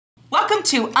Welcome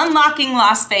to Unlocking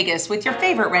Las Vegas with your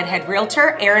favorite redhead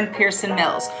realtor, Erin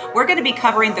Pearson-Mills. We're going to be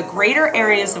covering the greater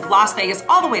areas of Las Vegas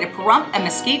all the way to Pahrump and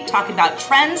Mesquite, talking about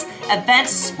trends,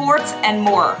 events, sports, and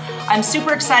more. I'm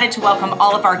super excited to welcome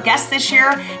all of our guests this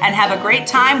year and have a great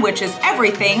time, which is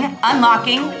everything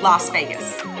Unlocking Las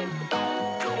Vegas.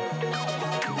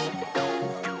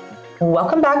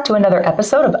 Welcome back to another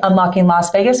episode of Unlocking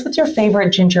Las Vegas with your favorite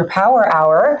Ginger Power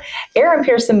Hour. Erin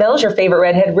Pearson-Mills, your favorite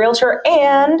redhead realtor,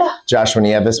 and Joshua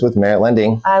Nieves with Merit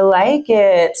Lending. I like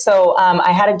it. So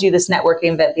I had to do this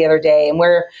networking event the other day, and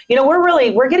we're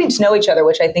getting to know each other,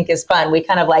 which I think is fun. We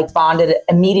kind of like bonded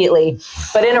immediately,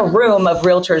 but in a room of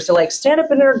realtors to like stand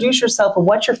up and introduce yourself and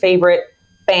what's your favorite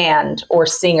band or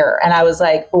singer. And I was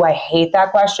like, oh, I hate that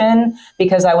question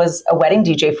because I was a wedding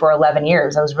DJ for 11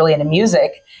 years. I was really into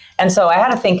music. And so I had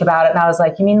to think about it, and I was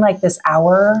like, you mean like this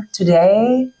hour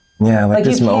today? Yeah, like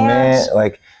this moment,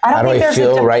 like how do I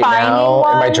feel right now?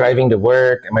 Am I driving to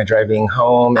work? Am I driving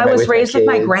home? I was raised with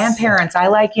my grandparents. I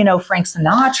like, Frank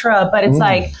Sinatra, but it's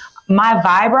like my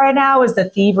vibe right now is the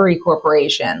Thievery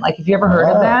Corporation. Like, have you ever heard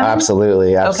of them?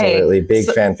 Absolutely. Okay.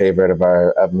 Big fan favorite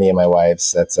of me and my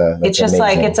wife's. That's it's just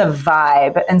amazing. Like, it's a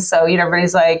vibe. And so,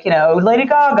 everybody's like, Lady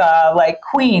Gaga, like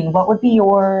Queen. What would be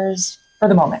yours for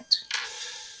the moment?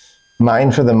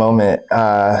 Mine for the moment,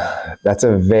 that's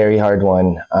a very hard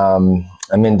one.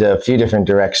 I'm into a few different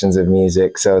directions of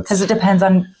music, so because it depends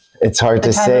on. It's hard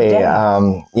to say.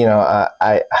 I'm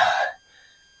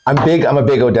a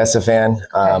big Odessa fan.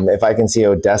 If I can see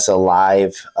Odessa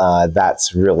live,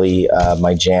 that's really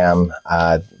my jam.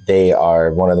 They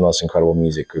are one of the most incredible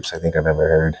music groups I think I've ever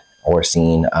heard or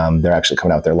seen. They're actually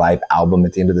coming out with their live album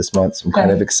at the end of this month, so I'm kind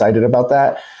of excited about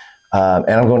that. And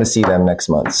I'm going to see them next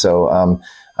month. So.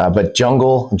 But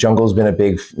Jungle's been a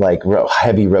big, like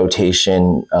heavy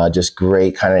rotation, just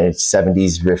great kind of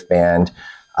 70s riff band.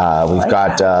 We've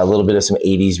got a little bit of some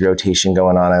 80s rotation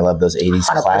going on. I love those 80s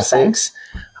 100%. Classics.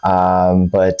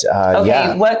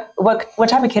 Yeah. What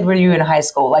type of kid were you in high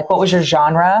school? Like, what was your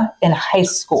genre in high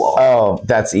school? Oh,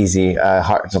 that's easy.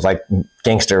 Like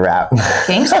gangster rap.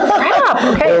 Gangster rap.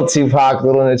 Okay. Little Tupac,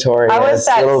 little Notorious,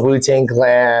 little Wu-Tang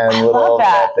Clan, little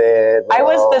Method. I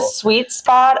was the sweet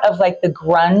spot of like the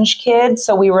grunge kid.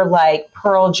 So we were like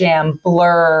Pearl Jam,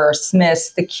 Blur,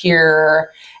 Smiths, The Cure.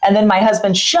 And then my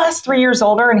husband's just 3 years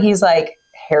older and he's like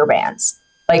hair bands.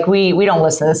 Like we don't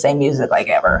listen to the same music like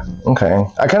ever. Okay.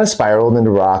 I kind of spiraled into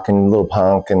rock and a little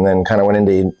punk and then kind of went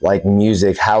into like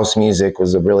music. House music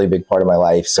was a really big part of my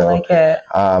life. So I like it.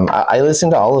 I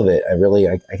listen to all of it.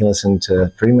 I can listen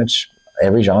to pretty much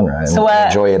every genre and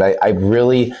enjoy it. I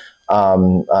really,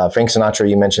 Frank Sinatra,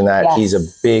 you mentioned that. Yes. He's a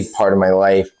big part of my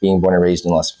life, being born and raised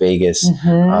in Las Vegas.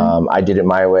 Mm-hmm. I Did It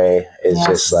My Way is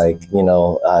just like,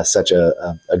 such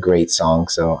a great song.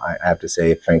 So I have to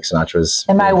say Frank Sinatra's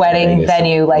in my wedding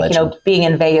venue, like, legend. Being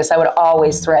in Vegas, I would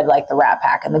always thread like the Rat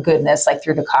Pack and the goodness, like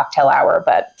through the cocktail hour,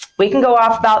 but we can go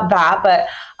off about that. But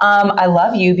I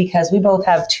love you because we both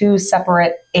have two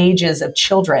separate ages of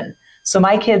children. So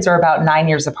my kids are about 9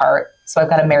 years apart. So I've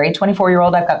got a married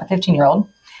 24-year-old. I've got the 15-year-old.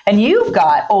 And you've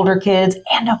got older kids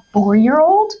and a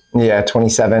 4-year-old? Yeah,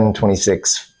 27,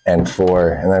 26, and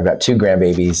 4. And I've got two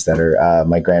grandbabies that are,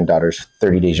 my granddaughter's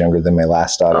 30 days younger than my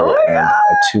last daughter, and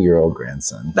a 2-year-old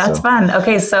grandson. That's fun.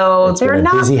 Okay, so they're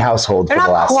not a busy household for the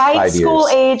last 5 years. They're not quite school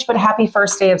age, but happy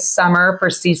first day of summer for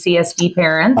CCSD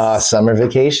parents. Summer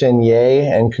vacation, yay.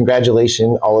 And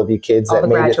congratulations, all of you kids that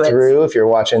made it through. If you're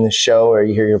watching the show or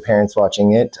you hear your parents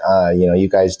watching it, you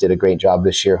guys did a great job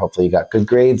this year. Hopefully you got good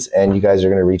grades, and you guys are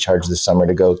going to recharge this summer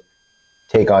to go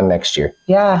take on next year.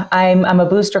 Yeah, I'm a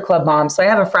booster club mom. So I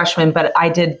have a freshman, but I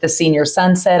did the senior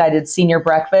sunset. I did senior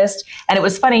breakfast. And it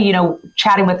was funny,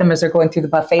 chatting with them as they're going through the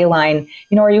buffet line.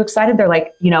 Are you excited? They're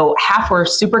like, half were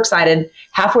super excited,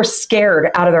 half were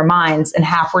scared out of their minds, and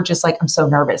half were just like, I'm so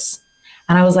nervous.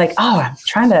 And I was like, oh, I'm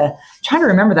trying to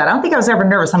remember that. I don't think I was ever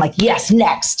nervous. I'm like, yes,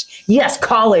 next. Yes,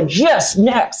 college. Yes,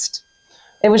 next.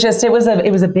 It was a big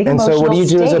emotional And so what do you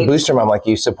do as a state. booster mom? Like,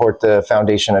 you support the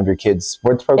foundation of your kids'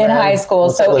 sports program? In high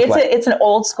school. So it's an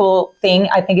old school thing.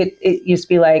 I think it used to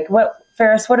be like,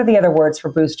 Ferris, what are the other words for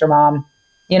booster mom?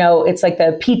 It's like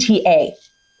the PTA.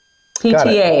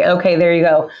 PTA. Okay, there you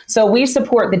go. So we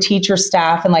support the teacher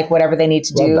staff and like whatever they need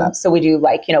to do. So we do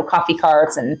like, coffee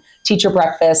carts and teacher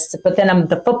breakfasts, but then I'm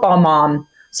the football mom.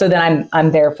 So then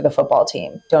I'm there for the football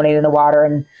team, donating the water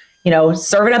and,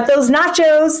 serving up those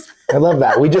nachos. I love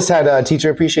that. We just had a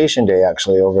Teacher Appreciation Day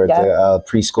actually over at the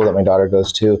preschool that my daughter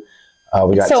goes to.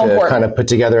 We got to kind of put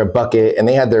together a bucket, and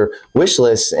they had their wish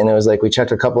list, and it was like we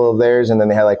checked a couple of theirs, and then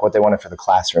they had like what they wanted for the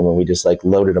classroom, and we just like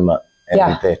loaded them up. And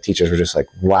the teachers were just like,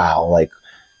 wow, like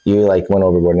you like went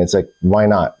overboard, and it's like, why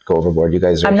not go overboard? You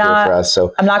guys are here for us.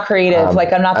 So I'm not creative.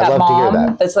 Like, I'm not that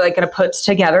mom that's like going to put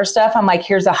together stuff. I'm like,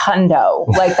 here's a hundo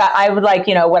like that. I would like,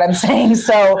 you know what I'm saying?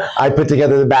 So I put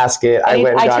together the basket. I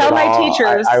went and got tell it my all.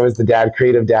 teachers I was the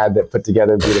creative dad that put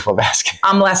together a beautiful basket.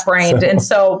 I'm left brained. And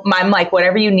so I'm like,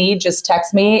 whatever you need, just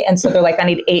text me. And so they're like, I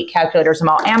need 8 calculators. I'm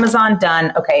all Amazon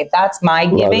done. Okay. That's my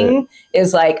giving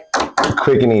is like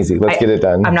quick and easy. Let's get it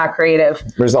done. I'm not creative.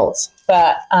 Results.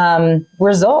 But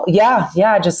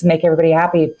yeah, just make everybody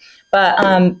happy.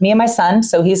 But me and my son,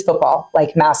 so he's football,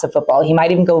 like massive football. He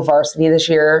might even go varsity this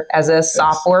year as a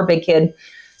sophomore, big kid.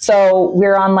 So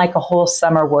we're on like a whole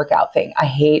summer workout thing. I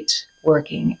hate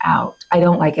working out. I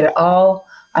don't like it at all.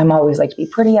 I'm always like to be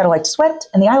pretty. I don't like to sweat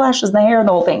and the eyelashes and the hair and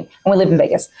the whole thing. And we live in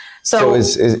Vegas. So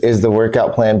is the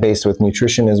workout plan based with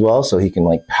nutrition as well? So he can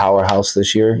like powerhouse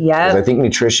this year? Yeah. I think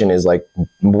nutrition is like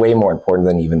way more important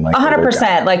than even like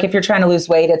 100%. Like if you're trying to lose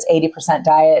weight, it's 80%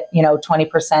 diet,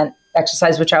 20%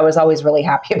 exercise, which I was always really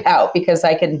happy about because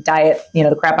I can diet,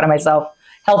 the crap out of myself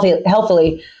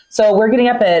healthily. So we're getting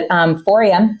up at 4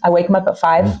 a.m. I wake him up at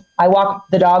 5. I walk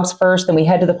the dogs first, then we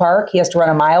head to the park. He has to run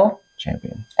a mile.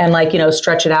 Champion. And like,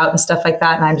 stretch it out and stuff like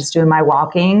that. And I'm just doing my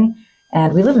walking.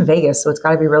 And we live in Vegas, so it's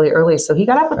got to be really early. So he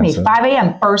got up with me 5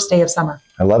 a.m. first day of summer.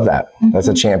 I love that. That's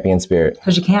a champion spirit.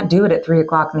 Because you can't do it at 3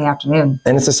 o'clock in the afternoon.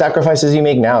 And it's the sacrifices you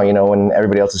make now, when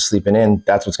everybody else is sleeping in.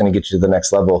 That's what's going to get you to the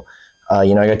next level. I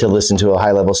got to listen to a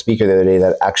high-level speaker the other day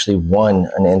that actually won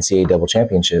an NCAA double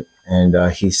championship.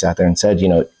 And he sat there and said,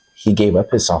 he gave up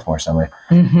his sophomore summer.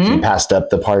 He passed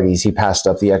up the parties. He passed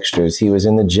up the extras. He was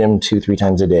in the gym 2-3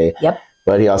 times a day. Yep.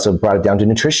 But he also brought it down to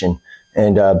nutrition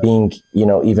and being,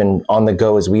 even on the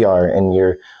go as we are, and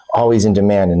you're always in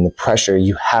demand and the pressure,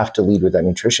 you have to lead with that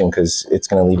nutrition because it's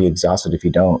going to leave you exhausted if you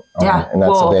don't. And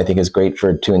that's something I think is great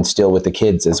to instill with the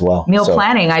kids as well. Meal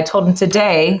planning. I told him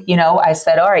today, I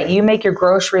said, all right, you make your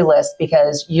grocery list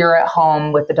because you're at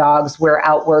home with the dogs. We're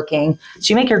out working.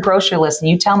 So you make your grocery list and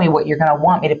you tell me what you're going to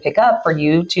want me to pick up for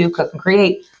you to cook and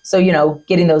create. So,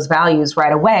 getting those values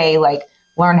right away, like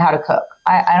learn how to cook.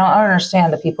 I don't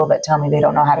understand the people that tell me they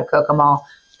don't know how to cook. I'm all,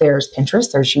 there's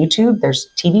Pinterest, there's YouTube, there's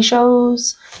TV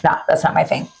shows. No, that's not my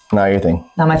thing. Not your thing.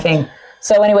 Not my thing.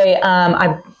 So anyway,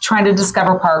 I'm trying to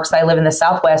discover parks. I live in the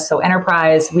Southwest, so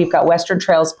Enterprise, we've got Western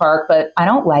Trails Park, but I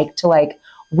don't like to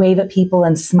wave at people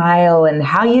and smile and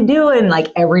how you doing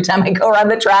every time I go around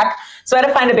the track. So I had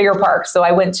to find a bigger park. So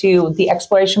I went to the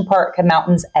Exploration Park at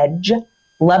Mountain's Edge.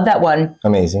 Love that one.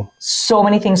 Amazing. So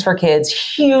many things for kids,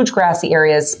 huge grassy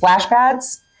areas, splash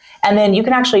pads. And then you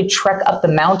can actually trek up the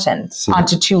mountain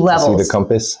onto 2 levels. See the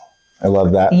compass? I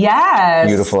love that. Yes.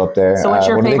 Beautiful up there. So what's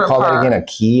your favorite part? What do they call part? that again? A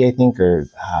key, I think? Or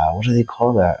what do they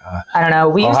call that? I don't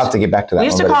know. I'll have to get back to that. We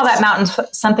used to call that mountain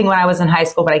something when I was in high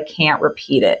school, but I can't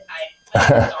repeat it.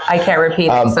 I can't repeat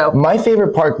it. So my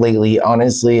favorite park lately,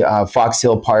 honestly, Fox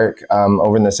Hill Park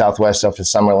over in the Southwest off of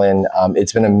Summerlin.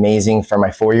 It's been amazing for my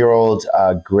 4-year-old.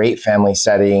 Great family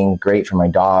setting. Great for my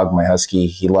dog, my husky.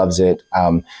 He loves it.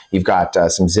 You've got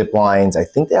some zip lines. I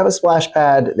think they have a splash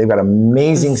pad. They've got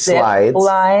amazing slides.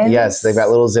 Lines? Yes, they've got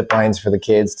little zip lines for the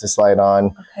kids to slide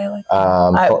on. Okay,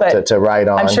 like to ride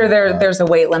on. I'm sure there's a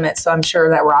weight limit, so I'm sure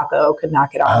that Rocco could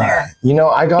knock it on there.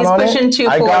 I got on it. He's pushing 240.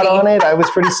 I got on it. I was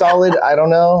pretty solid. I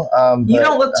don't know. You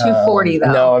don't look 240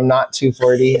 though. No, I'm not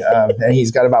 240. And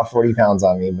he's got about 40 pounds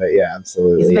on me, but yeah,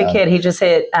 absolutely. He's a big kid. He just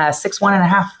hit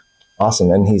 6'1.5". Awesome.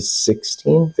 And he's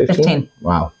 16, 15?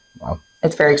 Wow.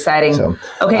 It's very exciting. So,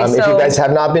 if you guys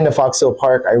have not been to Fox Hill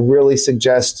Park, I really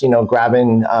suggest,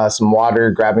 grabbing some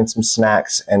water, grabbing some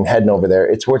snacks and heading over there.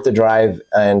 It's worth the drive,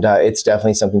 and it's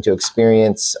definitely something to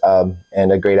experience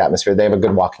and a great atmosphere. They have a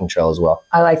good walking trail as well.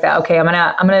 I like that. Okay, I'm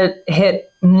gonna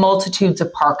hit multitudes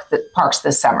of parks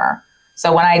this summer.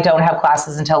 So when I don't have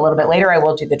classes until a little bit later, I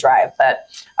will do the drive. But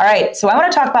all right, so I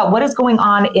want to talk about what is going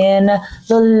on in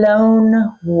the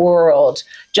loan world.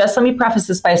 Just let me preface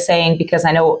this by saying, because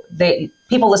I know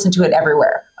people listen to it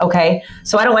everywhere, okay?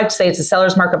 So I don't like to say it's a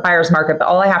seller's market, buyer's market, but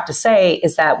all I have to say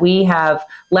is that we have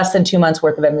less than 2 months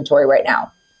worth of inventory right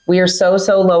now. We are so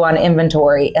low on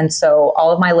inventory. And so all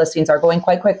of my listings are going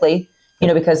quite quickly,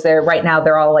 because right now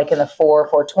they're all in the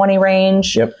 420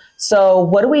 range. Yep. So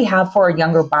what do we have for our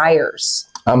younger buyers?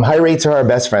 High rates are our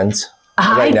best friends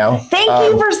right now. Thank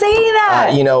you for saying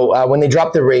that. When they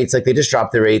drop the rates, they just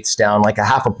dropped the rates down like a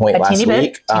half a point last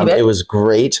week. It was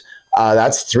great.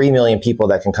 That's 3 million people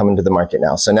that can come into the market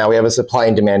now. So now we have a supply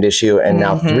and demand issue, and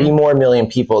now 3 more million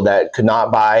people that could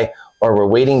not buy or were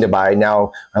waiting to buy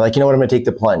now are like, you know what, I'm going to take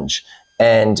the plunge.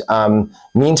 And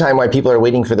meantime, while people are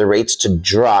waiting for the rates to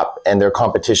drop and their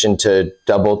competition to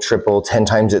double, triple, 10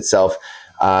 times itself.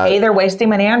 They're wasting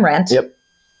money on rent. Yep.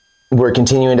 we're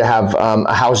continuing to have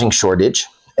a housing shortage.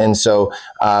 And so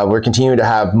we're continuing to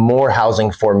have more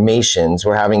housing formations.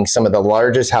 We're having some of the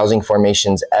largest housing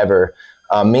formations ever,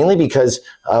 mainly because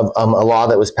of a law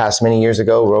that was passed many years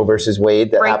ago, Roe versus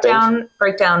Wade, that happened.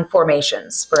 Break down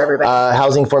formations for everybody.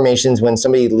 Housing formations, when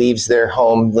somebody leaves their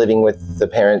home living with the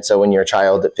parent. So when your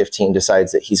child at 15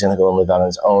 decides that he's going to go and live on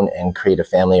his own and create a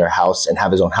family or house and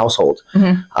have his own household.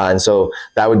 And so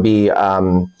that would be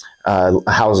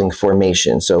a housing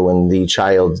formation. So when the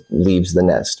child leaves the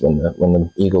nest, when the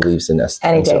eagle leaves the nest.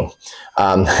 Any day. So,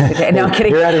 okay, no, I'm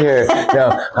kidding. You're out of here.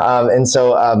 No. And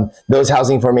so those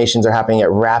housing formations are happening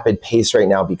at rapid pace right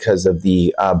now because of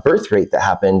the birth rate that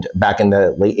happened back in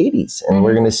the late 80s. And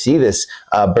we're going to see this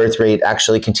birth rate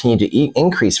actually continue to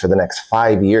increase for the next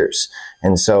 5 years.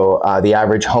 And so the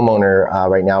average homeowner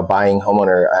right now, buying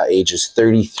homeowner age is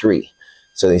 33.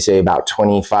 So they say about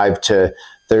 25 to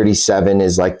 37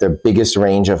 is like the biggest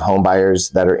range of home buyers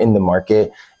that are in the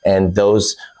market. And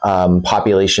those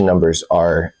population numbers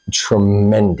are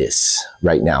tremendous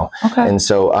right now. Okay. And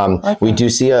so we do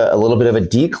see a little bit of a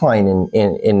decline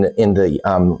in the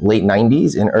late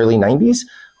 90s and early 90s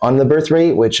on the birth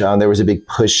rate, which there was a big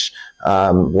push.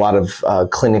 A lot of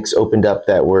clinics opened up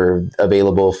that were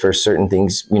available for certain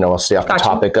things. I'll stay off the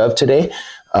topic of today.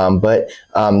 But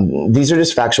these are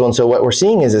just factual. And so what we're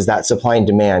seeing is that supply and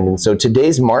demand. And so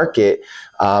today's market,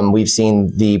 we've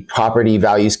seen the property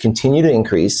values continue to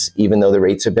increase, even though the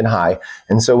rates have been high.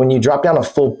 And so when you drop down a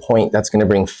full point, that's going to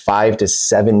bring 5 to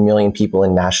 7 million people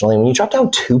in nationally. When you drop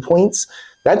down 2 points,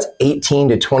 that's 18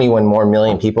 to 21 more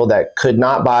million people that could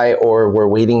not buy or were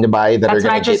waiting to buy that are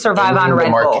going to get survive on the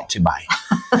market to buy.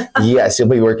 Yes, you'll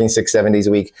be working 6-7 days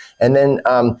a week. And then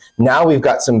now we've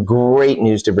got some great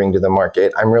news to bring to the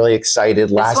market. I'm really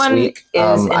excited. Last week,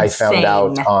 I found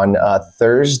out on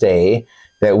Thursday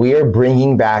that we are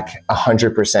bringing back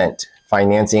 100%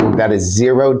 financing. That is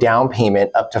 0 down payment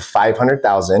up to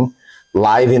 $500,000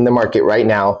 live in the market right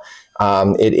now.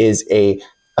 It is a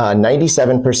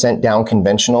 97% down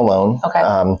conventional loan.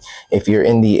 Okay. If you're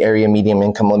in the area medium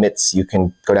income limits, you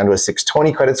can go down to a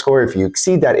 620 credit score. If you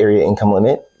exceed that area income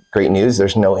limit, great news,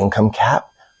 there's no income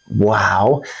cap.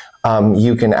 Wow.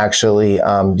 You can actually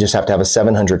just have to have a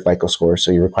 700 FICO score. So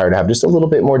you're required to have just a little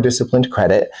bit more disciplined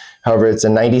credit. However, it's a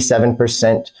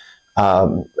 97%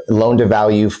 loan to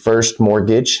value first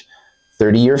mortgage,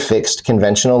 30-year fixed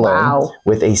conventional loan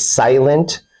with a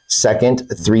silent second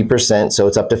 3%. So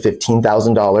it's up to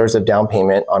 $15,000 of down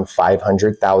payment on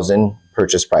 $500,000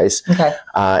 purchase price. Okay.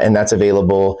 And that's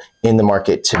available in the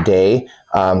market today.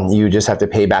 You just have to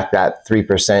pay back that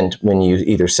 3% when you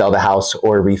either sell the house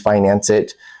or refinance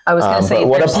it. I was going to say,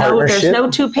 there's no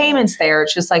 2 payments there.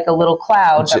 It's just like a little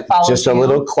cloud that follows just a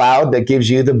little cloud that gives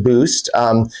you the boost.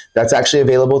 That's actually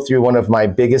available through one of my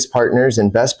biggest partners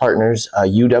and best partners,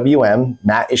 UWM.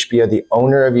 Matt Ishbia, the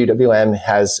owner of UWM,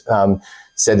 has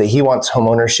said that he wants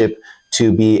homeownership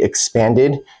to be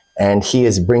expanded, and he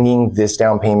is bringing this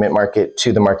down payment market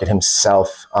to the market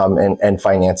himself and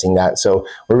financing that. So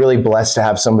we're really blessed to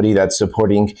have somebody that's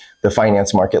supporting the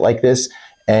finance market like this.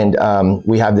 And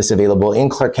we have this available in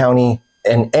Clark County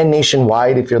and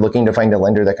nationwide. If you're looking to find a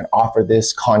lender that can offer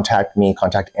this, contact me,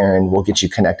 contact Erin. We'll get you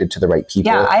connected to the right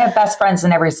people. Yeah, I have best friends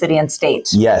in every city and state.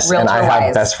 Yes, and I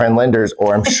have best friend lenders,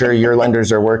 or I'm sure your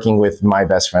lenders are working with my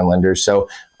best friend lenders. So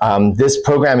this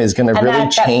program is going to really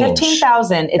change.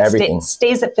 $15,000, it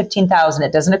stays at $15,000.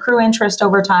 It doesn't accrue interest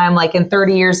over time. Like in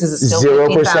 30 years, is it still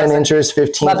 0% interest,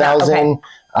 $15,000?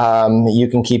 You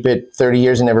can keep it 30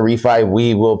 years and never refi.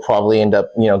 We will probably end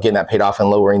up, getting that paid off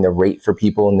and lowering the rate for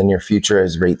people in the near future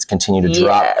as rates continue to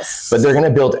drop. But they're going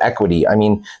to build equity. I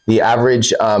mean, the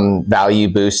average value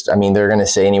boost, they're going to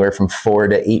say anywhere from 4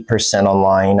 to 8%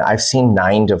 online. I've seen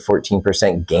 9 to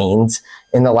 14% gains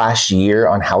in the last year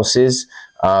on houses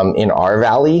in our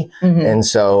valley. And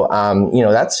so,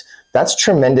 that's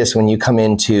tremendous when you come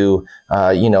into,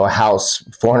 a house,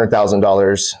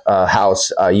 $400,000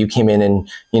 house. You came in and,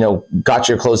 got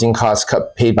your closing costs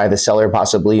paid by the seller,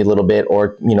 possibly a little bit,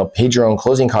 or, paid your own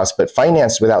closing costs, but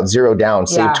financed without 0 down,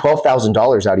 saved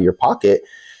 $12,000 out of your pocket.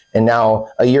 And now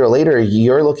a year later,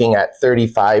 you're looking at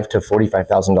 $35,000 to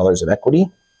 $45,000 of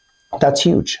equity. That's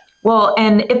huge. Well,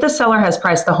 and if the seller has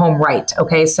priced the home right,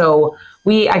 okay, so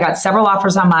I got several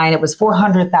offers on mine. It was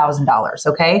 $400,000,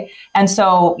 okay? And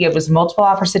so it was a multiple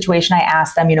offer situation. I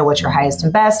asked them, what's your highest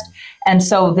and best? And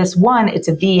so this one, it's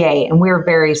a VA, and we're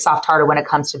very soft-hearted when it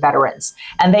comes to veterans.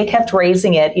 And they kept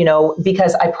raising it,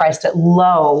 because I priced it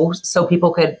low so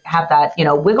people could have that,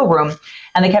 wiggle room.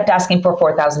 And they kept asking for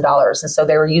 $4,000. And so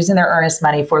they were using their earnest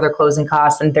money for their closing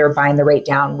costs, and they're buying the rate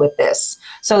down with this.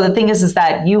 So the thing is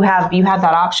that you have that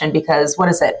option, because what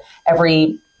is it?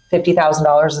 Every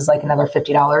 $50,000 is like another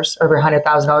 $50, or over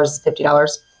 $100,000 is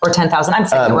 $50, or 10,000. I'm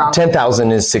saying it wrong.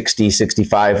 10,000 is 60,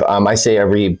 65. I say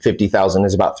every 50,000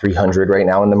 is about 300 right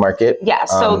now in the market. Yeah.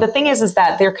 So the thing is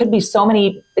that there could be so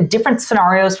many different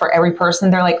scenarios for every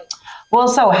person. They're like, well,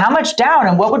 so how much down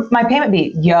and what would my payment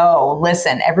be? Yo,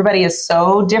 listen, everybody is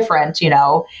so different. You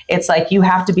know, it's like you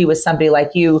have to be with somebody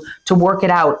like you to work it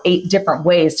out 8 different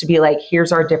ways to be like,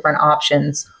 here's our different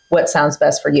options. What sounds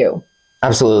best for you?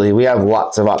 Absolutely. We have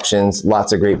lots of options,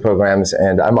 lots of great programs,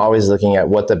 and I'm always looking at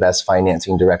what the best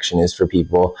financing direction is for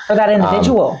people. For that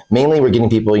individual. Mainly we're getting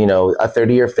people, you know, a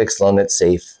 30-year fixed loan that's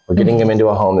safe. We're getting them into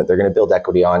a home that they're going to build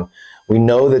equity on. We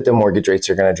know that the mortgage rates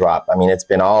are going to drop. I mean, it's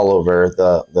been all over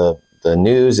the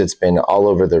news. It's been all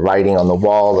over the writing on the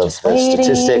wall of the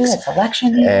statistics. It's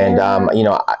election year. And, you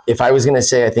know, if I was going to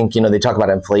say, I think, you know, they talk about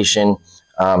inflation.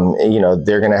 You know,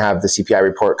 they're going to have the CPI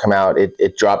report come out.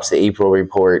 It drops the April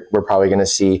report. We're probably going to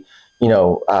see, you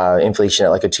know, inflation at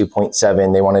like a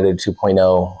 2.7. They wanted a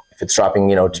 2.0. If it's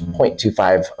dropping, you know, to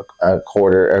 0.25 a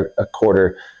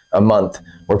quarter a month,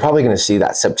 we're probably going to see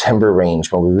that September range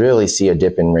when we really see a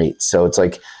dip in rates. So it's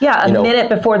like, yeah, a minute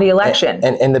before the election.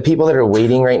 And the people that are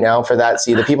waiting right now for that,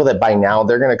 see, the people that buy now,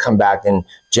 they're going to come back in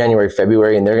January,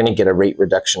 February, and they're going to get a rate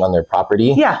reduction on their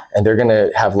property. Yeah. And they're going to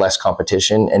have less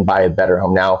competition and buy a better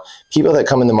home. Now, people that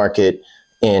come in the market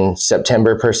in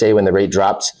September per se, when the rate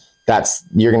drops,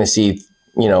 you're going to see,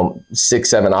 you know, 6,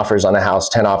 7 offers on a house,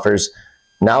 10 offers.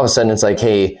 Now all of a sudden it's like,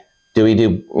 hey,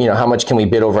 you know, how much can we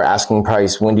bid over asking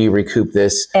price? When do you recoup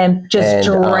this? And just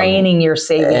draining your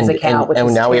savings account, which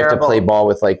is now terrible. We have to play ball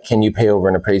with like, can you pay over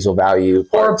an appraisal value?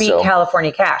 Or beat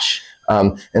California cash.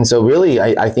 And so really,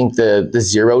 I think the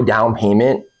 0 down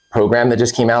payment program that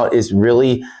just came out is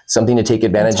really something to take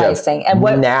advantage of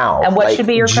now. And what like should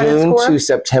be your credit score? June to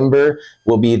September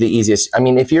will be the easiest. I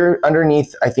mean, if you're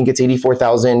underneath, I think it's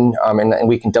 84,000, and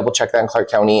we can double check that in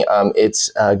Clark County. It's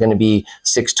going to be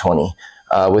 620.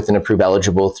 With an approved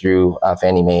eligible through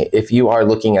Fannie Mae. If you are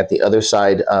looking at the other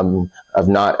side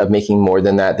of making more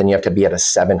than that, then you have to be at a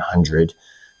 700.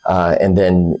 And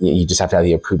then you just have to have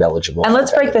the approved eligible. And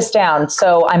let's break this down.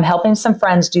 So I'm helping some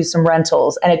friends do some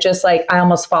rentals, and it just like, I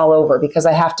almost fall over because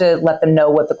I have to let them know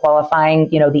what the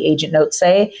qualifying, you know, the agent notes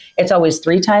say. It's always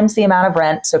 3 times the amount of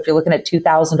rent. So if you're looking at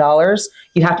 $2,000,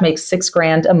 you have to make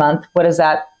 $6,000 a month. What is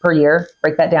that per year?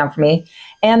 Break that down for me.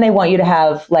 And they want you to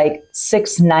have like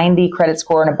 690 credit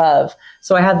score and above.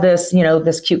 So I had this, you know,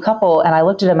 this cute couple, and I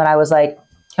looked at him and I was like,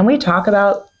 can we talk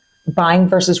about buying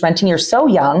versus renting? You're so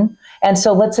young. And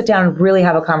so let's sit down and really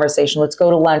have a conversation. Let's go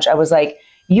to lunch. I was like,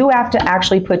 you have to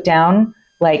actually put down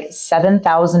like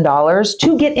 $7,000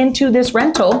 to get into this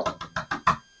rental.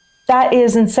 That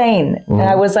is insane. Mm-hmm. And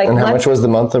I was like, and how much was the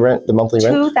monthly rent?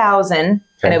 $2,000. Okay.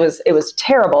 And it was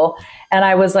terrible. And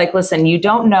I was like, listen, you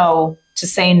don't know to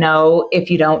say no if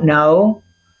you don't know.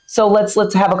 So let's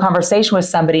have a conversation with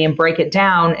somebody and break it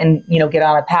down and, you know, get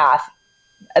on a path.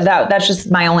 That's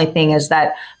just my only thing, is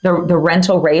that the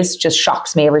rental race just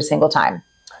shocks me every single time.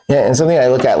 Yeah, and something I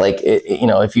look at, like, you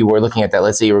know, if you were looking at that,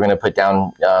 let's say you were going to put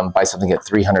down, buy something at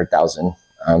 300,000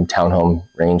 townhome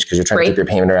range, because you're trying to keep your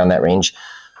payment around that range.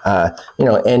 You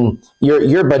know, and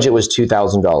your budget was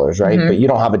 $2,000, right? Mm-hmm. But you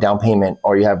don't have a down payment,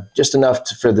 or you have just enough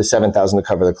for the $7,000 to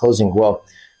cover the closing. Well,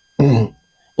 you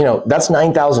know, that's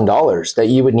 $9,000 that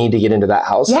you would need to get into that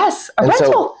house. Yes, a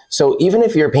rental. So even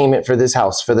if your payment for this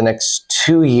house for the next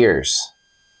 2 years,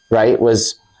 right,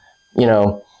 was, you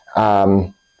know,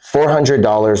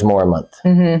 $400 more a month.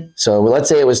 Mm-hmm. So let's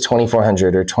say it was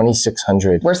 $2,400 or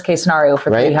 $2,600. Worst case scenario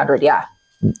for $300, yeah.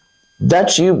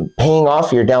 That's you paying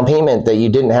off your down payment that you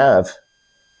didn't have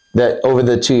that over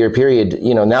the 2-year period.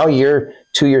 You know, now you're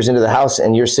 2 years into the house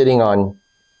and you're sitting on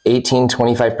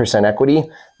 25% equity.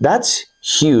 That's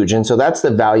huge. And so that's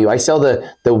the value. I sell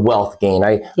the wealth gain.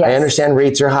 I understand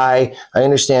rates are high. I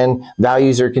understand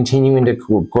values are continuing to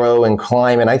grow and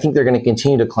climb. And I think they're going to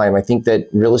continue to climb. I think that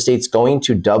real estate's going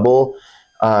to double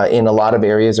in a lot of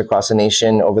areas across the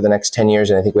nation over the next 10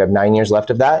 years. And I think we have 9 years left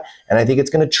of that. And I think it's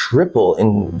going to triple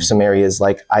in some areas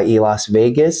like, i.e. Las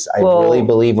Vegas. I really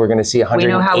believe we're going to see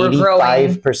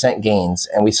 185% gains.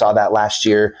 And we saw that last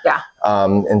year. Yeah.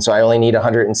 And so I only need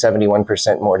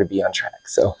 171% more to be on track.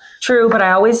 So true. But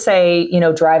I always say, you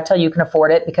know, drive till you can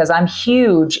afford it, because I'm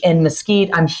huge in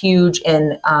Mesquite. I'm huge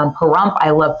in Pahrump.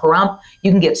 I love Pahrump. You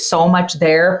can get so much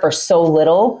there for so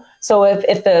little. So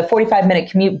if the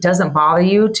 45-minute commute doesn't bother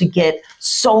you to get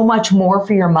so much more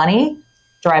for your money,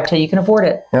 drive till you can afford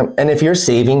it. Yep. And if you're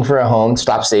saving for a home,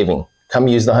 stop saving. Come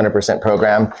use the 100%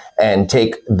 program and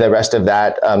take the rest of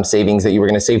that savings that you were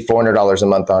going to save $400 a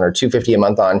month on or $250 a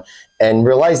month on, and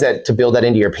realize that to build that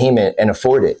into your payment and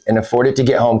afford it to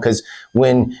get home. Because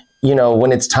when you know,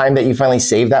 when it's time that you finally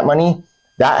save that money,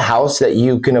 that house that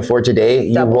you can afford today,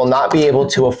 you will not be able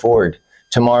to afford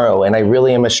tomorrow. And I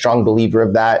really am a strong believer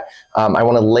of that. I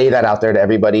want to lay that out there to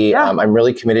everybody. Yeah. I'm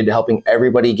really committed to helping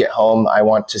everybody get home. I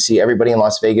want to see everybody in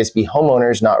Las Vegas be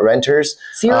homeowners, not renters.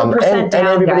 0% down, and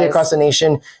everybody guys. across the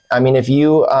nation. I mean, if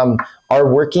you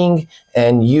are working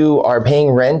and you are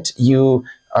paying rent,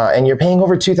 and you're paying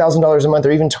over $2,000 a month,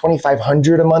 or even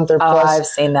 $2,500 a month or plus. I've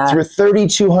seen that. Through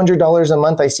 $3,200 a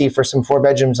month, I see for some 4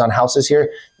 bedrooms on houses here.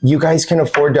 You guys can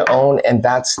afford to own, and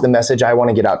that's the message I want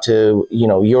to get out to, you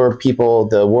know, your people,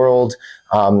 the world.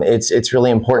 It's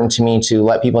really important to me to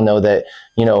let people know that,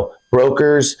 you know,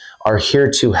 brokers are here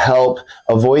to help.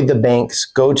 Avoid the banks.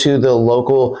 Go to the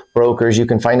local brokers. You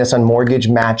can find us on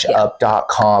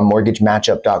mortgagematchup.com,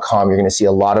 mortgagematchup.com. You're going to see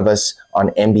a lot of us on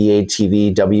NBA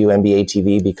TV, WNBA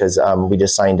TV, because we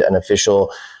just signed an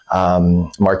official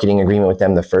marketing agreement with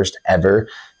them, the first ever.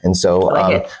 And so,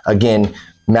 again,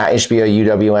 Matt Ishbia,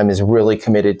 UWM, is really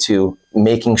committed to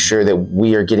making sure that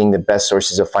we are getting the best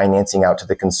sources of financing out to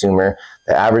the consumer.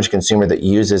 The average consumer that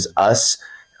uses us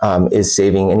is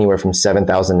saving anywhere from $7,000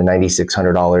 to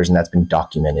 $9,600, and that's been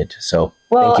documented. So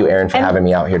thank you, Erin, for having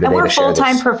me out here today. And we're to share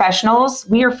full-time this. professionals.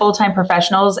 We are full-time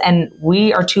professionals, and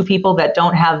we are two people that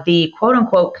don't have the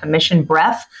quote-unquote commission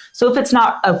breath. So if it's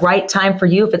not a right time for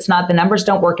you, if it's not, the numbers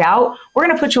don't work out, we're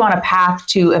going to put you on a path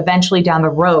to eventually down the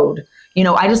road. You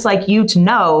know, I just like you to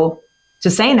know, to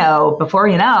say no before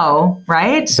you know,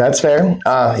 right? That's fair.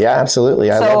 Yeah, absolutely.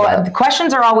 I love that. The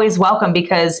questions are always welcome,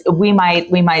 because we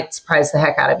might surprise the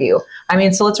heck out of you. I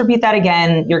mean, so let's repeat that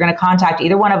again. You're going to contact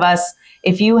either one of us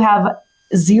if you have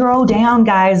zero down,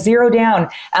 guys, zero down.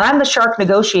 And I'm the shark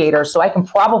negotiator, so I can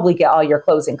probably get all your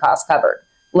closing costs covered.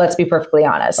 Let's be perfectly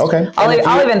honest. Okay.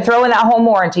 I'll even throw in that home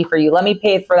warranty for you. Let me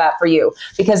pay for that for you,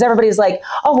 because everybody's like,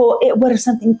 oh, well, what if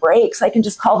something breaks? I can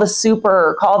just call the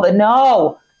super, call the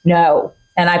no.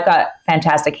 And I've got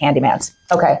fantastic handymans.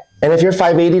 Okay. And if you're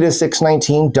 580 to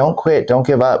 619, don't quit. Don't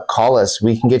give up. Call us.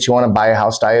 We can get you on a buy a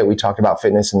house diet. We talked about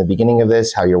fitness in the beginning of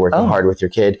this, how you're working hard with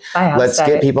your kid. Let's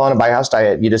get people on a buy a house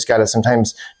diet. You just got to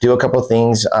sometimes do a couple of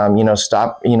things. You know,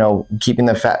 stop, you know, keeping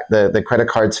the credit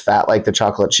cards fat, like the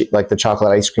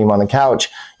chocolate ice cream on the couch.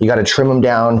 You got to trim them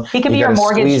down. He could be your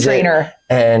mortgage trainer.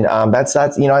 And that's,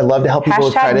 you know, I love to help people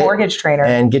with credit. Mortgage trainer.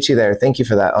 And get you there. Thank you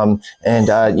for that.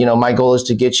 You know, my goal is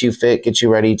to get you fit, get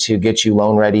you ready, to get you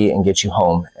loan ready, and get you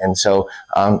home. And so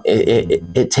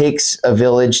it takes a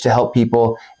village to help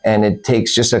people, and it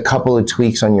takes just a couple of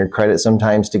tweaks on your credit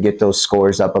sometimes to get those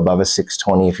scores up above a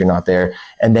 620 if you're not there,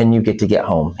 and then you get to get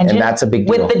home. And that's a big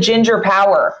deal. With the Ginger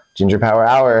Power. Ginger Power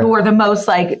Hour. Who are the most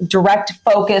like direct,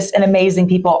 focused, and amazing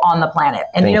people on the planet.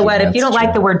 And you know what? If you don't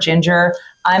like the word ginger,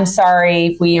 I'm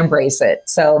sorry, we embrace it.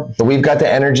 But we've got the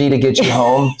energy to get you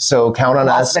home. So count on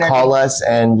us, call us,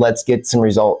 and let's get some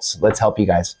results. Let's help you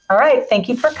guys. All right. Thank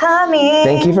you for coming.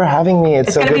 Thank you for having me.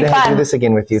 It's so good to do this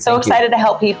again with you. So excited to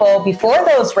help people before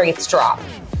those rates drop.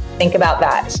 Think about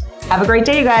that. Have a great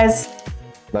day, you guys.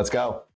 Let's go.